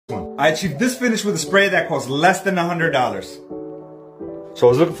one. I achieved this finish with a spray that cost less than $100. So I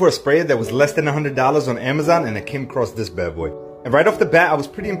was looking for a spray that was less than $100 on Amazon, and I came across this bad boy. And right off the bat, I was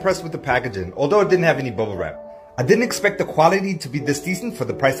pretty impressed with the packaging, although it didn't have any bubble wrap. I didn't expect the quality to be this decent for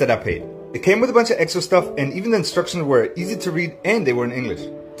the price that I paid. It came with a bunch of extra stuff, and even the instructions were easy to read and they were in English.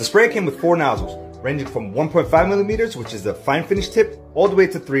 The spray came with 4 nozzles, ranging from 1.5 millimeters, which is a fine finish tip, all the way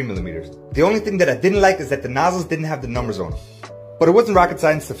to 3 millimeters. The only thing that I didn't like is that the nozzles didn't have the numbers on them. But it wasn't rocket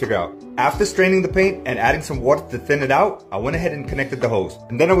science to figure out. After straining the paint and adding some water to thin it out, I went ahead and connected the hose.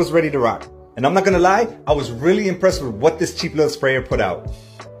 And then I was ready to rock. And I'm not gonna lie, I was really impressed with what this cheap little sprayer put out.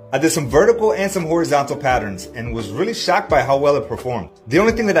 I did some vertical and some horizontal patterns and was really shocked by how well it performed. The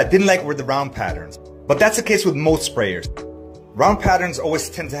only thing that I didn't like were the round patterns. But that's the case with most sprayers. Round patterns always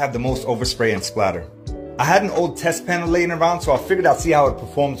tend to have the most overspray and splatter. I had an old test panel laying around, so I figured I'd see how it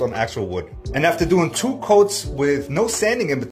performs on actual wood. And after doing 2 coats with no sanding in between,